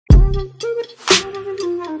Okay,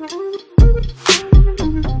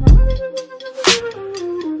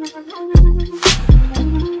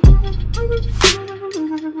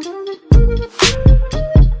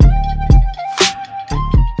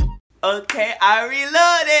 I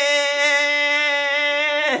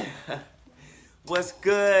reloaded! What's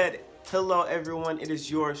good? Hello everyone, it is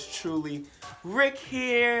yours truly, Rick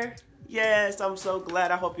here. Yes, I'm so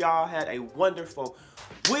glad. I hope y'all had a wonderful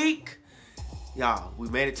week. Y'all, we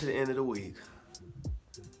made it to the end of the week.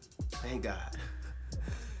 Thank God.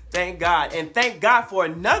 Thank God. And thank God for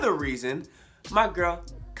another reason. My girl,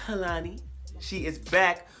 Kehlani, she is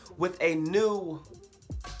back with a new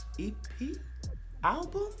EP?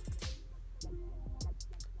 Album?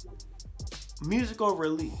 Musical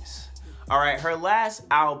release. Alright, her last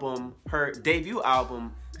album, her debut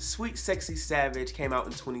album, Sweet Sexy Savage, came out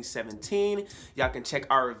in 2017. Y'all can check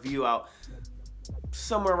our review out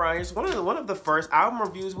somewhere around here. It's one of the first album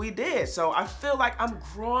reviews we did. So I feel like I'm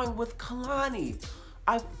growing with Kehlani.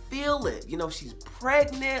 I feel it. You know, she's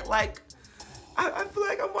pregnant. Like, I feel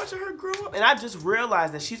like I'm watching her grow up. And I just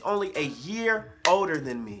realized that she's only a year older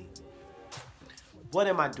than me. What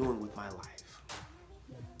am I doing with my life?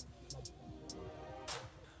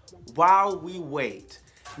 While we wait.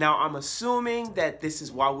 Now, I'm assuming that this is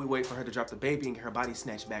while we wait for her to drop the baby and get her body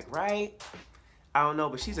snatched back, right? I don't know,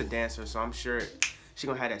 but she's a dancer, so I'm sure she's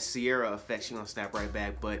gonna have that Sierra effect. She's gonna snap right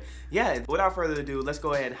back. But yeah, without further ado, let's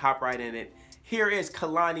go ahead and hop right in it. Here is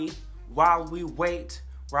Kehlani, While We Wait,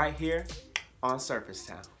 right here on Surface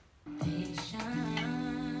Town. Patience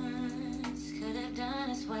could have done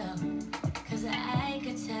as well, 'cause I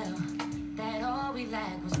could tell that all we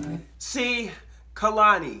lacked was... See,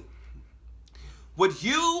 Kehlani, what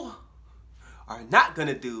you are not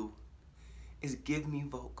gonna do is give me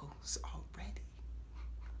vocals already.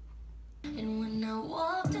 And when I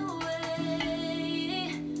walked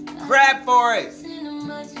away, grab for it. So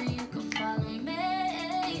you could follow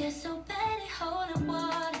me. It's so bad at holding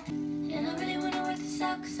water. And I really wanna work this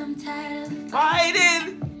out, 'cause I'm tired of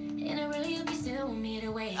fighting. And I really hope you still want me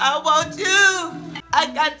to wait. I want you. I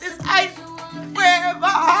got this ice where my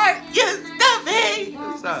heart used to be.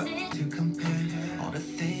 What's up?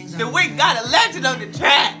 The week got a legend on the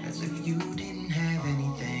track. As if you didn't have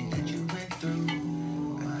anything that you went through.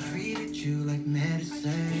 I treated you like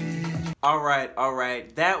medicine. All right.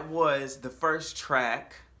 That was the first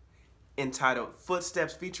track entitled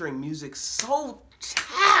Footsteps featuring Music So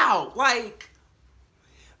Child. Like,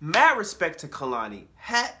 mad respect to Kehlani.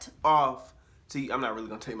 Hat off to you. I'm not really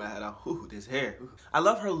gonna take my hat off. Ooh, this hair. I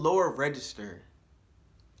love her lower register.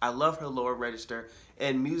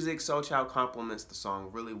 And Music So Child complements the song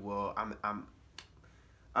really well.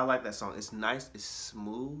 I like that song. It's nice, it's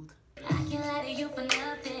smooth. I can't lie to you for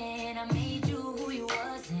nothing. I made you who you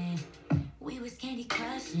wasn't. We was candy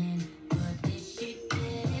crushing, but this shit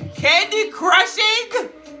didn't. Candy crushing?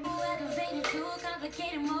 Aggravated, too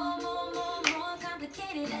complicated, more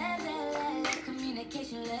complicated. Less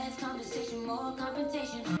communication, less conversation, more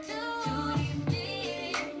confrontation. Too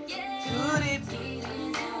deep, yeah. Too deep.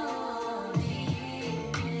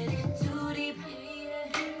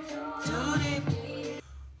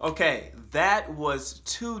 Okay, that was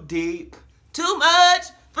too deep. Too much,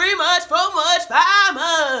 3 much, 4 much, 5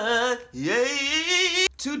 much. Yeah.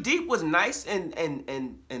 Too deep was nice and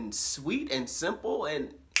sweet and simple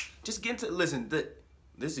and just getting to listen.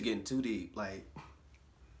 This is getting too deep. Like,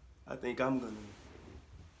 I think I'm gonna.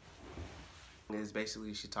 It's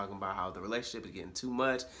basically she's talking about how the relationship is getting too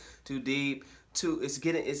much, too deep,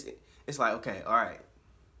 it's like, okay, all right.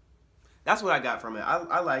 That's what I got from it.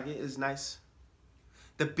 I like it. It's nice.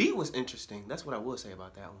 The beat was interesting. That's what I will say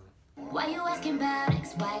about that one. Why you asking about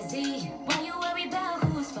XYZ? Why you worry about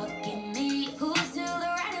who's fucking me? Who's to the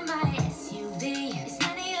right of my SUV? It's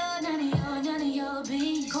none of your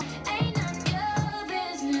beef. Ain't none of your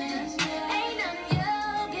business. Ain't none of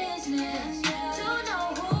your business. To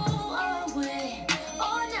know who or where.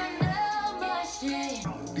 Oh, none of my shit.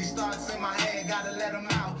 These thoughts in my head, gotta let them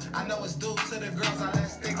out. I know it's due to the girls I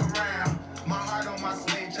let stick around. My heart on my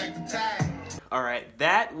sleeve, check the tag. All right,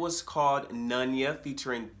 that was called Nunya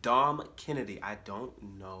featuring Dom Kennedy. I don't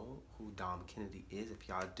know who Dom Kennedy is. If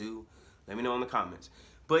y'all do, let me know in the comments.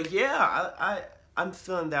 But yeah, I'm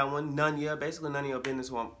feeling that one. Nunya, basically none of your business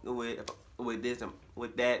with this and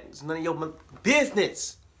with that. It's none of your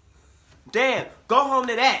business. Damn, go home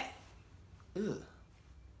to that. Ugh.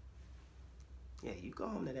 Yeah, you go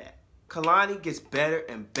home to that. Kehlani gets better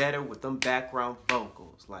and better with them background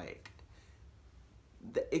vocals. Like,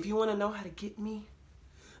 if you want to know how to get me,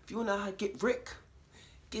 if you want to know how to get Rick,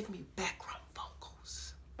 give me background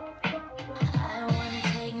vocals. I wanna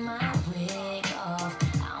take my wig off.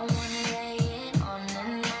 I wanna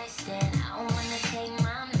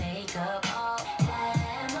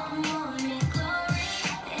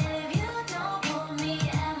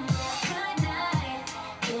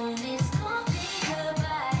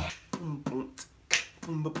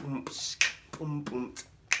boom, boom, boom, boom, boom,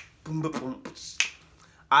 boom, boom.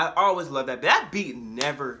 I always love that. That beat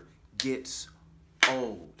never gets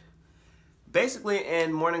old. Basically,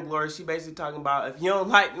 in Morning Glory, she basically talking about if you don't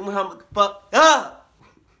like me when I'm fuck up,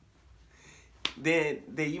 then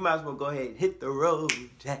you might as well go ahead and hit the road,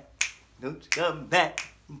 Jack. Don't you come back.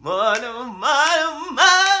 More.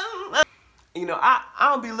 You know, I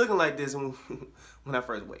don't be looking like this when I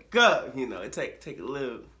first wake up. You know, it take a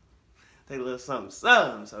little something.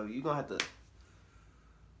 So you gonna have to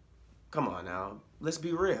come on now. Let's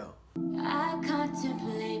be real. I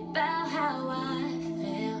contemplate about how I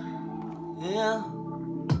feel. Yeah.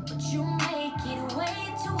 But you make it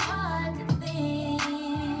way too hard to think.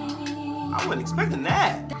 I wasn't expecting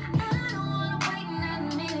that. I don't wanna wait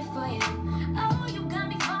another minute for you. Oh, you got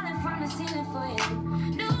me falling from the ceiling for you.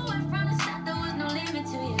 Knew it from the start there was no limit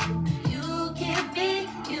to you. You give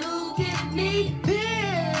me feel.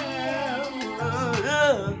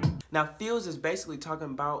 Now, feels is basically talking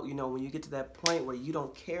about, you know, when you get to that point where you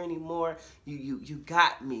don't care anymore, you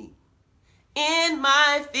got me. In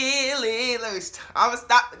my feelings. I'm gonna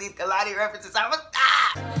stop with these Kehlani references. I'm gonna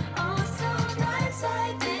stop. Oh, some nights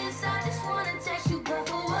like this, I just wanna text you, but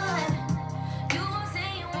for what? You won't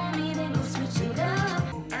say you want me, then go switch it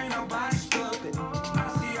up. Ain't nobody stupid. I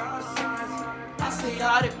see all the signs. I see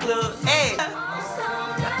all the clues. Hey. Oh,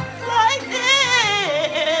 some nights Like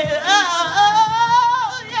this.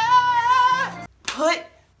 Oh, yeah. Put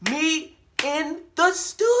me in the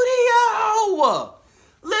studio.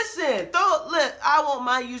 Listen, I won't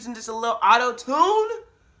mind using just a little auto-tune.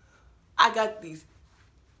 I got these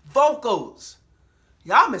vocals.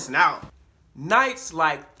 Y'all missing out. Nights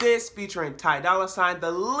Like This featuring Ty Dolla $ign,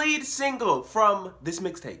 the lead single from this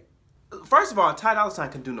mixtape. First of all, Ty Dolla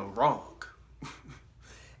 $ign can do no wrong.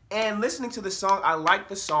 And listening to the song, I like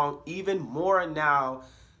the song even more now.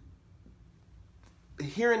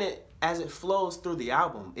 Hearing it as it flows through the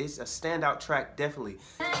album, it's a standout track, definitely.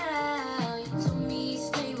 you told me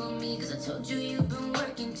stay with me, cause I told you you've been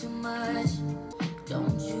working too much.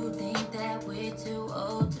 Don't you think that we're too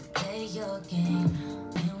old to play your game?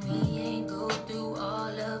 And we ain't go through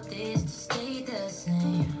all of this to stay the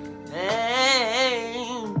same.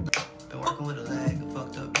 Hey. Been working with a lag, a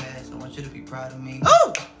fucked up past. I want you to be proud of me.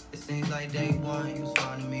 Ooh. It seems like day one, you was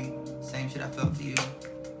fine to me. Same shit I felt for you,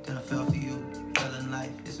 then I felt for you. Fell in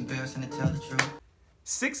life, it's embarrassing to tell the truth.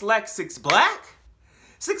 6 Lack 6 Black?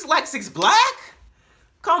 6 Lack 6 Black?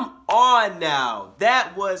 Come on now.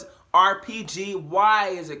 That was RPG. Why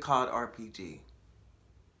is it called RPG?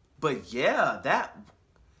 But yeah, that...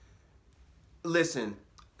 Listen,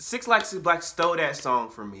 6 Lack 6 Black stole that song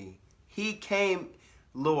from me. He came...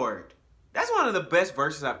 Lord. That's one of the best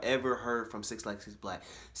verses I've ever heard from 6 Lack 6 Black.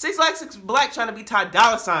 6 Lack 6 Black trying to be Ty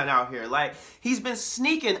Dolla $ign out here. Like, he's been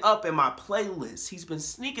sneaking up in my playlist. He's been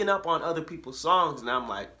sneaking up on other people's songs. And I'm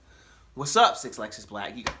like, what's up, 6 Lack 6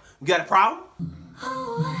 Black? You got a problem?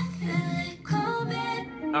 Oh, I feel it coming.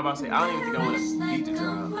 I'm about to say, I don't even think I want to beat the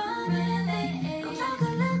drum.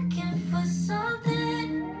 Looking for something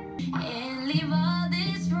and leave all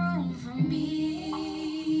this room for me.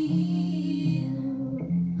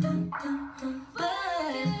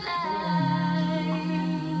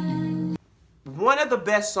 One of the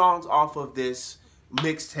best songs off of this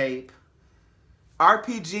mixtape,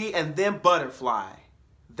 RPG and then Butterfly.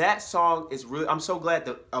 That song is really, I'm so glad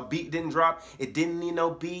that a beat didn't drop. It didn't need no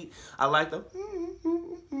beat. I like the,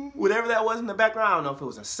 whatever that was in the background. I don't know if it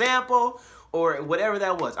was a sample or whatever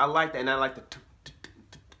that was. I like that. And I like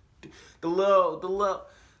the little,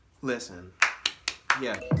 listen.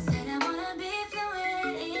 Yeah. Said I wanna be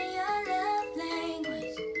fluent in your love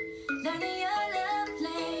language. Learning your love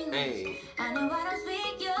language. Hey. I know I don't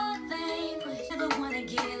speak your language. Never wanna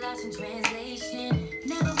get lost in translation.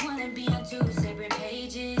 Never wanna be on two separate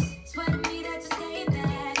pages. Swear to me that you stay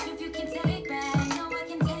back. If you can take back, no I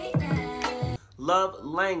can take that. Love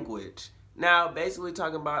language. Now, basically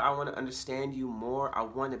talking about I want to understand you more. I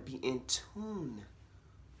want to be in tune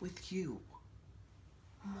with you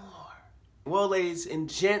more. Well, ladies and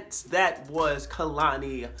gents, that was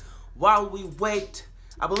Kehlani. While we wait,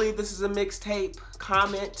 I believe this is a mixtape.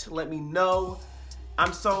 Comment, let me know.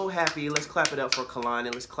 I'm so happy. Let's clap it up for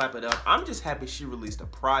Kehlani. Let's clap it up. I'm just happy she released a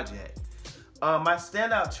project. My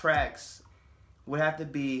standout tracks would have to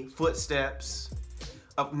be Footsteps.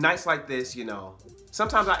 Nights Like This, you know.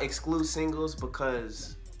 Sometimes I exclude singles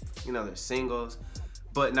because, you know, they're singles.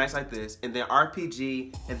 But Nights Like This, and then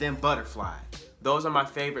RPG, and then Butterfly. Those are my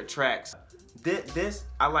favorite tracks. This,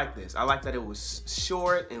 I like this. I like that it was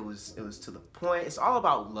short, it was to the point. It's all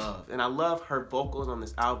about love, and I love her vocals on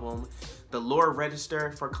this album. The lower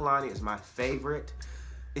register for Kehlani is my favorite.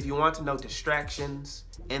 If You Want to Know Distractions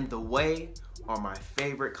and The Way are my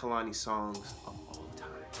favorite Kehlani songs of all time.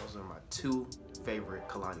 Those are my 2 favorite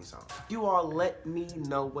Kehlani songs. You all let me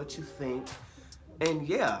know what you think. And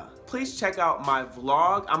yeah, please check out my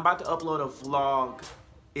vlog. I'm about to upload a vlog.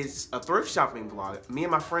 It's a thrift shopping vlog. Me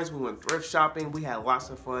and my friends, we went thrift shopping. We had lots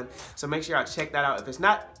of fun. So make sure y'all check that out. If it's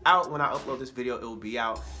not out when I upload this video, it will be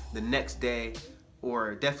out the next day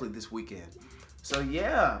or definitely this weekend. So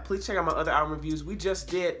yeah, please check out my other album reviews. We just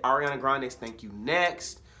did Ariana Grande's Thank You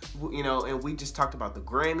Next, you know, and we just talked about the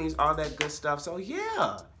Grammys, all that good stuff. So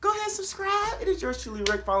yeah, go ahead and subscribe. It is yours truly,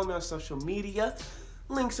 Rick. Follow me on social media.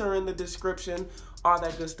 Links are in the description, all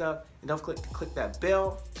that good stuff. And don't click that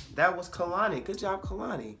bell. That was Kehlani. Good job,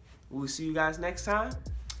 Kehlani. We'll see you guys next time.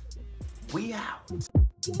 We out.